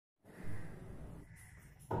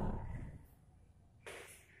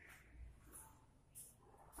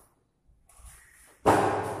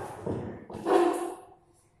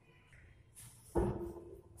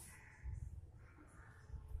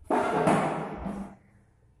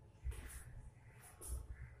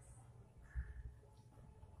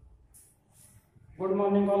Good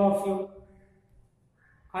morning, all of you.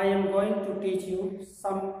 I am going to teach you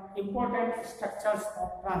some important structures of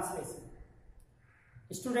translation.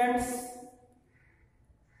 Students,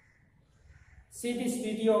 see this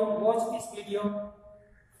video, watch this video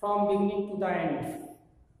from beginning to the end,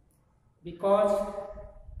 because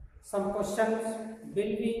some questions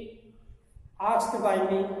will be asked by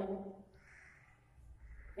me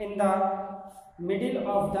in the middle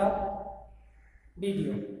of the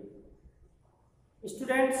video.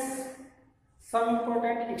 Students, some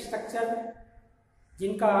important structure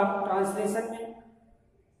जिनका आप translation में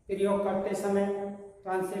प्रयोग करते समय,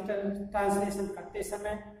 translation करते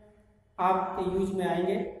समय आपके use में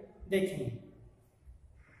आएंगे, देखेंगे।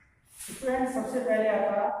 स्टूडेंट, सबसे पहले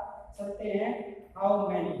आप चलते हैं हाउ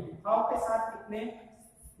मैनी। हाउ के साथ कितने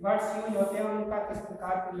वर्ड्स यूज होते हैं, उनका किस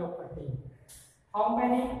प्रकार प्रयोग करते हैं। हाउ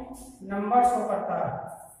मैनी नंबर शो करता है,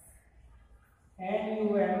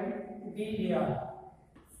 NUMBER।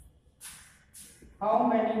 How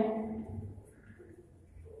many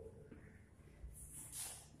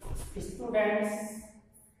students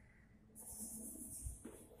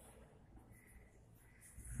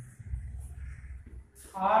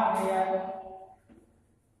are there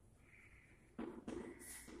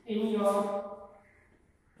in your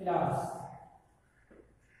class?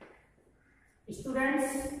 Students,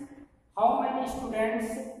 how many students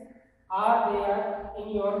are there in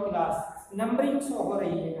your class? Numbering show हो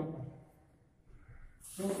रही है यहाँ पर।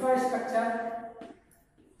 दूसरा structure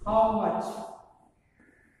how much.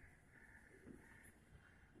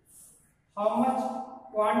 How much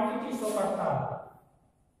quantity show करता है।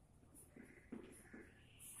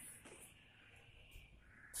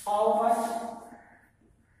 हाउ मच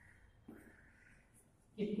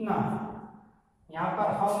कितना। यहाँ पर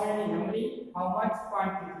हाउ मैनी नंबरी, how much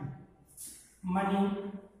quantity. Money,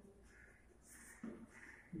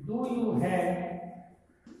 do you have,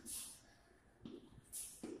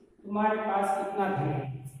 तुम्हारे पास कितना धन है,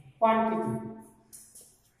 क्वांटिटी।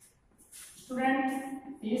 स्टूडेंट,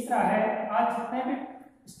 तीसरा है, आज जितने भी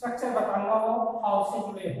स्ट्रक्चर बताऊंगा वो हाउ से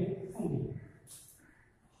जुड़े हुए होंगे।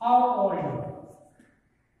 हाउ ओल्ड,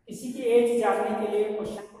 किसी की एज जानने के लिए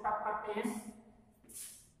क्वेश्चन पुट अप करते हैं,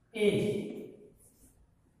 as.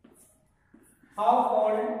 How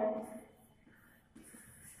old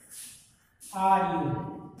are you,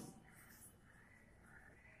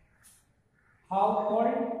 how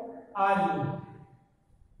old are you,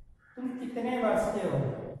 तुम कितने वर्ष के हो।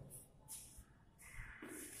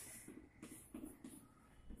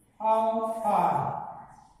 How far,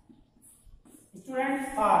 student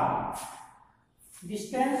far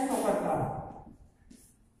distance को करता है।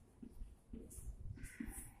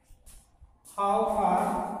 हाउ फार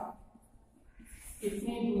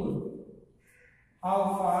कितनी दूर। How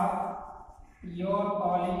far your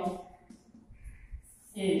college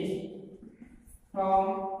is from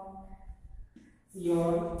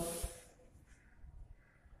your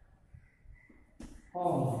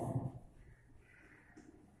home,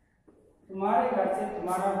 तुम्हारे घर से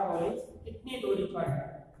तुम्हारा कॉलेज कितनी दूरी पर है।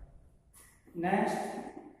 Next,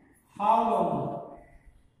 how long.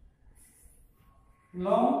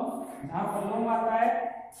 लॉन्ग, जहां पर लॉन्ग आता है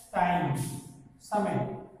टाइम, समय।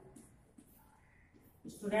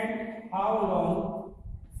 Student, how long,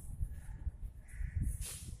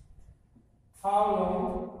 how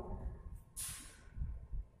long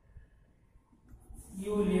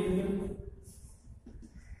you lived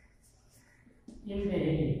in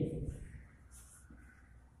Delhi.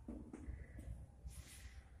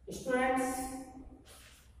 Students,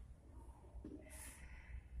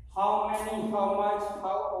 how many, how much,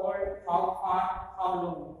 how old, how far, how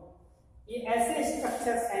long, ये ऐसे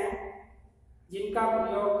स्ट्रक्चर्स हैं जिनका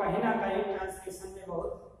प्रयोग कहीं ना कहीं ट्रांसलेशन में बहुत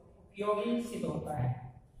उपयोगी सिद्ध होता है।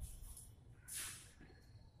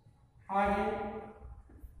 आगे,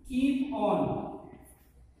 कीप ऑन।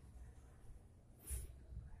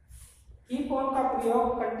 कीप ऑन का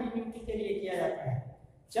प्रयोग कंटिन्यूटी के लिए किया जाता है।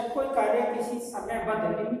 जब कोई कार्य किसी समयबद्ध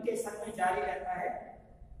लिमिटेशन में जारी रहता है,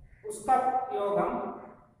 उसका प्रयोग हम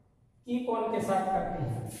कीप ऑन के साथ करते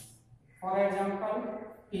हैं। For example,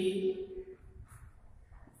 he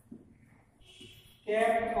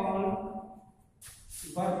kept on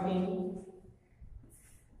working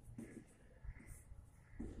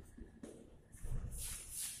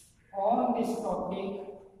on this topic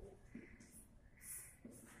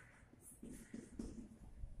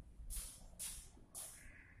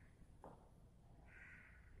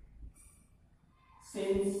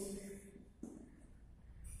since।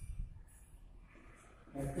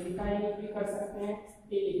 फिर का यूज भी कर सकते हैं,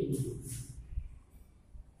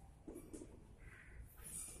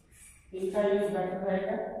 फिर का यूज बेटर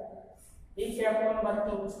रहेगा। ही kept on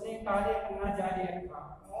working, उसने कार्य करना जारी रखा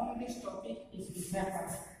on this topic, इस विषय पर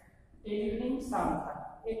evening शाम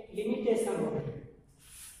तक। एक लिमिटेशन हो गई,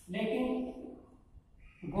 लेकिन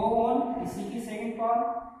go on इसी की second form,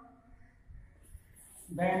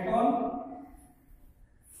 went on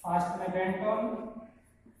fast में went on,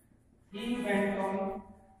 he went on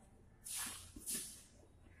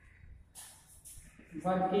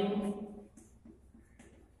working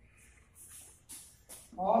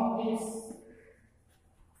on this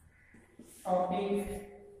topic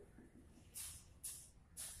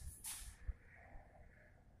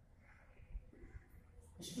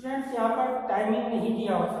students यहाँ पर टाइमिंग नहीं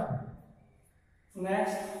दिया होता।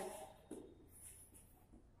 Next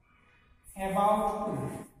about to,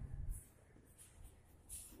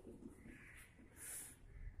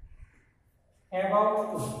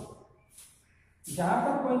 about to जहां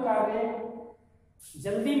तक कोई कार्य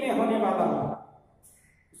जल्दी में होने वाला हो,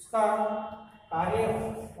 उसका कार्य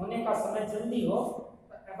होने का समय जल्दी हो,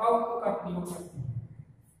 तो अबाउट टू का प्रयोग करते हैं।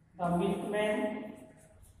 The milkman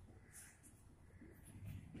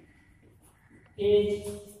is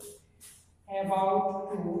about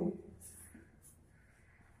to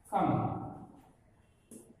come,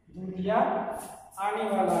 दूधिया आने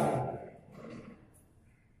वाला है।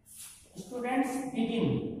 स्टूडेंट्स बिगिन,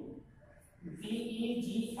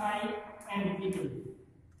 BEGIN बिगिन,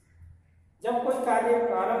 जब कोई कार्य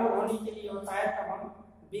प्रारंभ होने के लिए होता है तब हम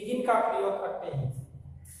बिगिन का प्रयोग करते हैं।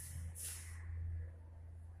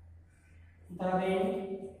 The rain,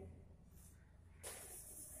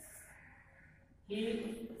 he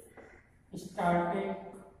started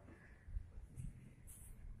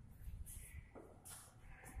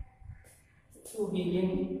to begin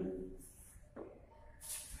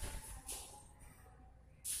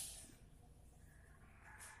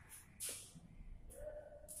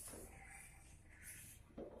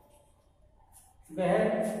वह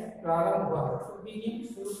प्रारंभ हुआ। to begin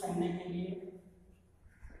शुरू करने के लिए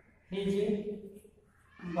his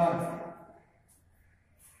वर्क।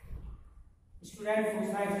 स्टूडेंट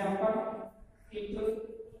दूसरा example, it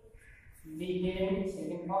began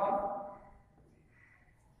second form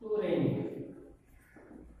to rain.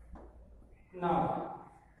 Now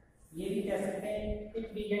ये भी कह सकते हैं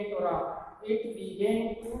इट बिगेन टू रा, इट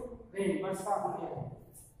बिगेन टू रेन, वर्षा होने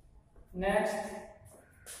लगी। Next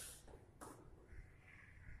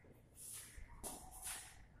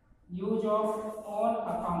use of on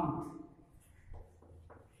account,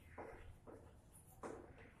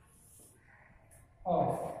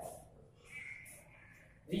 और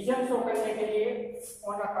रीजन शो करने के लिए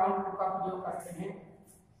ऑन अकाउंट टू का प्रयोग करते हैं।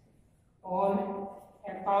 On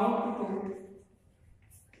account to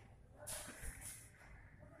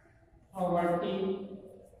poverty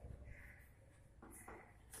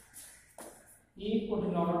he could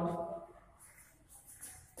not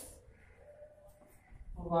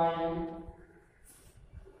buy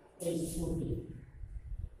a scooty।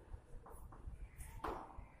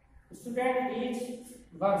 Student, these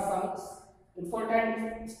were some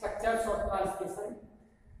important structures of translation.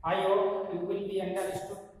 I hope you will be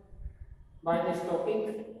understood by this topic.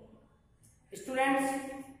 Students,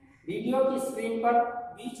 video की screen पर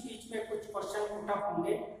बीच-बीच में कुछ question put up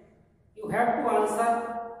होंगे। You have to answer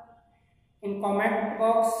in comment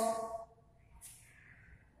box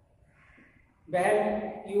while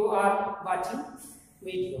you are watching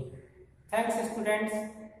video. Thanks students.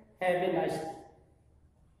 Have a nice day.